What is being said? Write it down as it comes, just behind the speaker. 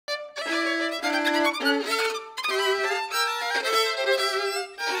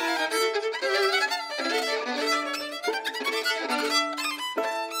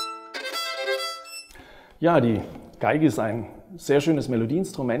Ja, die Geige ist ein sehr schönes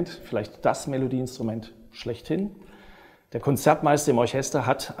Melodieinstrument, vielleicht das Melodieinstrument schlechthin. Der Konzertmeister im Orchester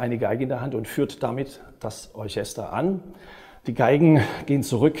hat eine Geige in der Hand und führt damit das Orchester an. Die Geigen gehen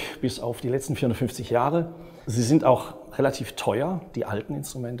zurück bis auf die letzten 450 Jahre. Sie sind auch relativ teuer. Die alten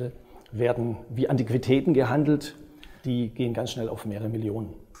Instrumente werden wie Antiquitäten gehandelt. Die gehen ganz schnell auf mehrere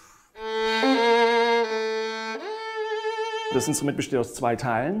Millionen. Das Instrument besteht aus zwei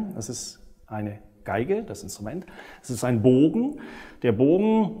Teilen. Das ist eine Geige, das Instrument. Es ist ein Bogen. Der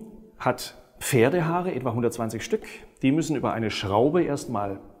Bogen hat Pferdehaare, etwa 120 Stück. Die müssen über eine Schraube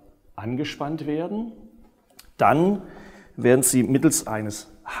erstmal angespannt werden. Dann werden sie mittels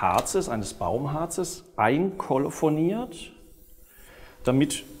eines Harzes, eines Baumharzes, einkolofoniert,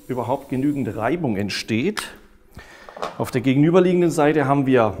 damit überhaupt genügend Reibung entsteht. Auf der gegenüberliegenden Seite haben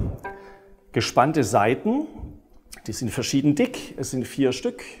wir gespannte Saiten. Die sind verschieden dick. Es sind 4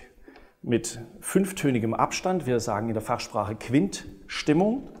 Stück mit 5-tönigem Abstand. Wir sagen in der Fachsprache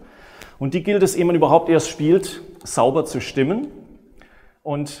Quintstimmung. Und die gilt es, ehe man überhaupt erst spielt, sauber zu stimmen.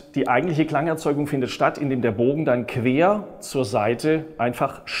 Und die eigentliche Klangerzeugung findet statt, indem der Bogen dann quer zur Seite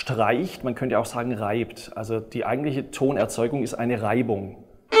einfach streicht. Man könnte auch sagen reibt. Also die eigentliche Tonerzeugung ist eine Reibung.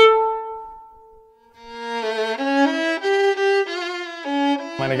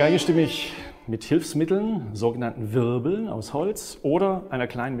 Meine Geige stimme ich mit Hilfsmitteln, sogenannten Wirbeln aus Holz oder einer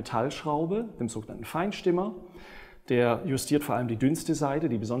kleinen Metallschraube, dem sogenannten Feinstimmer. Der justiert vor allem die dünnste Seite,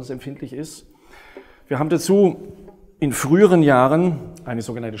 die besonders empfindlich ist. Wir haben dazu in früheren Jahren eine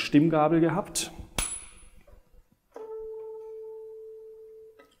sogenannte Stimmgabel gehabt.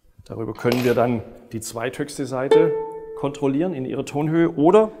 Darüber können wir dann die zweithöchste Seite kontrollieren in ihrer Tonhöhe.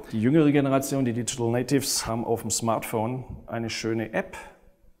 Oder die jüngere Generation, die Digital Natives, haben auf dem Smartphone eine schöne App.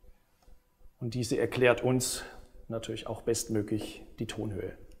 Und diese erklärt uns natürlich auch bestmöglich die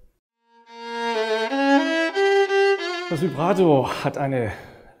Tonhöhe. Das Vibrato hat eine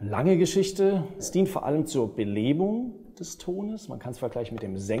lange Geschichte. Es dient vor allem zur Belebung des Tones. Man kann es vergleichen mit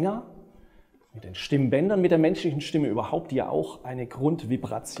dem Sänger, mit den Stimmbändern, mit der menschlichen Stimme überhaupt, die ja auch eine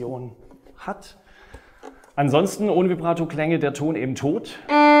Grundvibration hat. Ansonsten ohne Vibrato klänge der Ton eben tot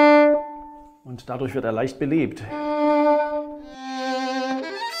und dadurch wird er leicht belebt.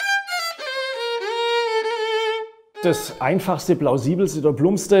 Das einfachste, plausibelste oder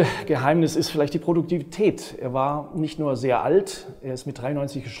plumpste Geheimnis ist vielleicht die Produktivität. Er war nicht nur sehr alt, er ist mit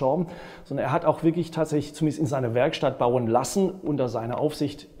 93 gestorben, sondern er hat auch wirklich tatsächlich, zumindest in seiner Werkstatt, bauen lassen, unter seiner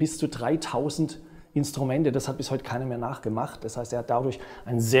Aufsicht bis zu 3000 Instrumente. Das hat bis heute keiner mehr nachgemacht. Das heißt, er hat dadurch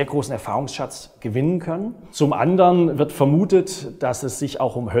einen sehr großen Erfahrungsschatz gewinnen können. Zum anderen wird vermutet, dass es sich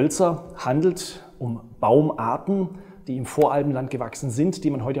auch um Hölzer handelt, um Baumarten, die im Voralpenland gewachsen sind, die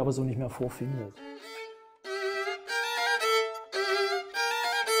man heute aber so nicht mehr vorfindet.